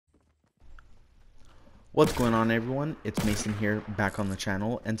What's going on, everyone? It's Mason here, back on the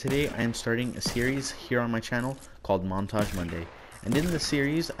channel, and today I am starting a series here on my channel called Montage Monday. And in this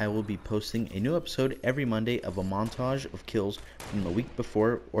series I will be posting a new episode every Monday of a montage of kills from the week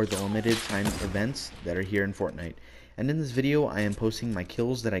before or the limited time events that are here in Fortnite. And in this video I am posting my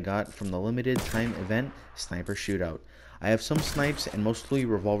kills that I got from the limited time event Sniper Shootout. I have some snipes and mostly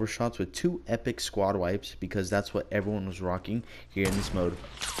revolver shots with 2 epic squad wipes because that's what everyone was rocking here in this mode.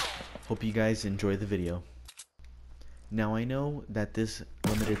 Hope you guys enjoy the video. Now I know that this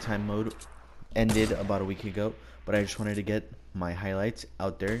limited time mode ended about a week ago, but I just wanted to get my highlights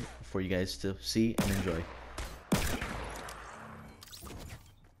out there for you guys to see and enjoy.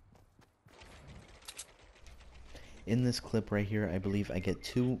 In this clip right here, I believe I get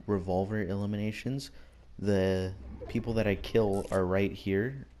 2 revolver eliminations. The people that I kill are right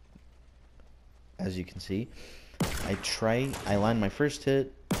here, as you can see. I land my first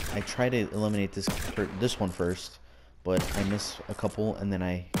hit. I try to eliminate this one first, but I miss a couple, and then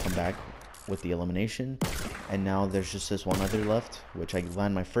I come back with the elimination. And now there's just this one other left, which I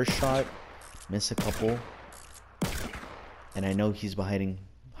land my first shot, miss a couple, and I know he's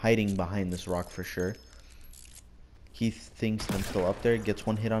hiding behind this rock for sure. He thinks I'm still up there, gets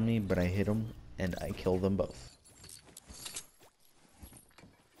one hit on me, but I hit him, and I kill them both.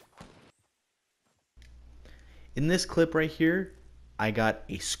 In this clip right here, I got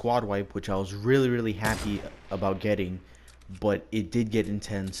a squad wipe, which I was really happy about getting, but it did get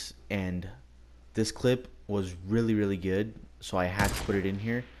intense, and this clip was really good, so I had to put it in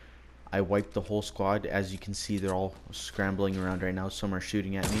here. I wiped the whole squad. As you can see, they're all scrambling around right now. Some are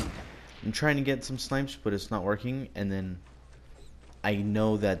shooting at me. I'm trying to get some snipes, but it's not working, and then I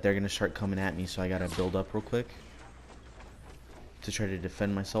know that they're gonna start coming at me, so I gotta build up real quick to try to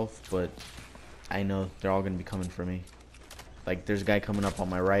defend myself, but I know they're all gonna be coming for me. Like, there's a guy coming up on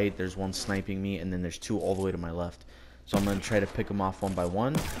my right, there's one sniping me, and then there's 2 all the way to my left. So I'm gonna try to pick them off one by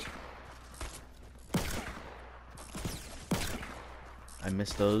one. I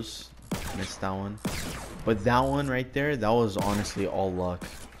missed those. Missed that one. But that one right there, that was honestly all luck.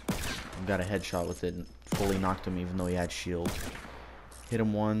 Got a headshot with it and fully knocked him even though he had shield. Hit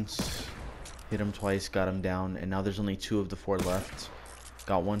him once, hit him twice, got him down, and now there's only 2 of the 4 left.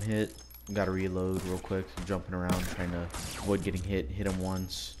 Got one hit. Gotta reload real quick, jumping around, trying to avoid getting hit. Hit him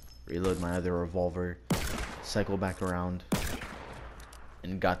once, reload my other revolver, cycle back around,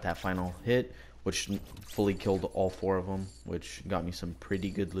 and got that final hit, which fully killed all 4 of them, which got me some pretty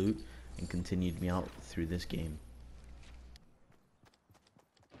good loot and continued me out through this game.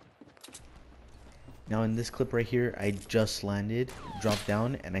 Now in this clip right here, I just landed, dropped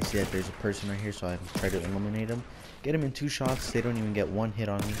down, and I see that there's a person right here, so I try to eliminate him. Get him in 2 shots, they don't even get 1 hit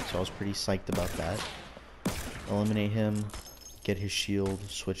on me, so I was pretty psyched about that. Eliminate him, get his shield,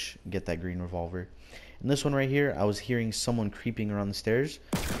 switch, get that green revolver. In this one right here, I was hearing someone creeping around the stairs,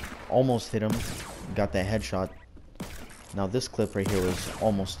 almost hit him, got that headshot. Now this clip right here was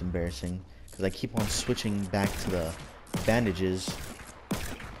almost embarrassing, because I keep on switching back to the bandages,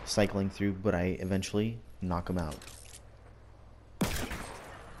 cycling through, but I eventually knock him out.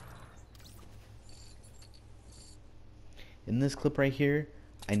 In this clip right here,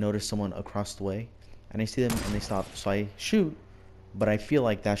 I notice someone across the way, and I see them and they stop, so I shoot, but I feel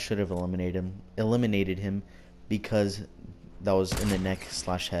like that should have eliminated him because that was in the neck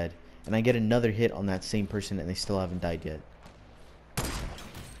 / head, and I get another hit on that same person and they still haven't died yet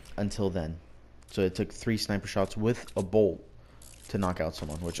until then. So it took 3 sniper shots with a bolt to knock out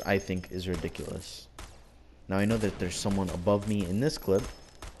someone, which I think is ridiculous. Now I know that there's someone above me in this clip,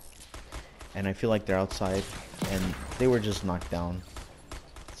 and I feel like they're outside, and they were just knocked down.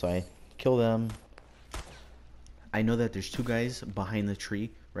 So I kill them. I know that there's 2 guys behind the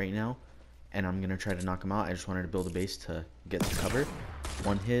tree right now, and I'm gonna try to knock them out. I just wanted to build a base to get some cover.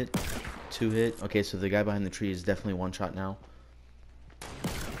 1 hit, 2 hit. Okay, so the guy behind the tree is definitely 1 shot now.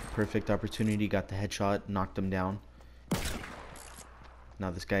 Perfect opportunity, got the headshot, knocked him down. Now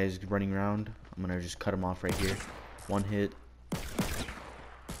this guy is running around. I'm gonna just cut him off right here. 1 hit.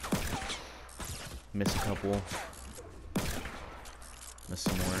 Miss a couple. Miss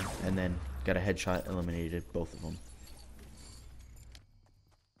some more. And then got a headshot, eliminated both of them.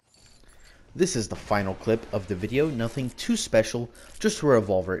 This is the final clip of the video. Nothing too special, just a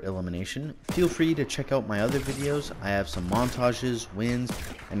revolver elimination. Feel free to check out my other videos. I have some montages, wins,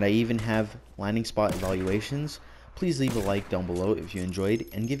 and I even have landing spot evaluations. Please leave a like down below if you enjoyed,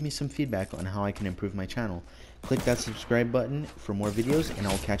 and give me some feedback on how I can improve my channel. Click that subscribe button for more videos, and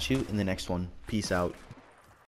I'll catch you in the next one. Peace out.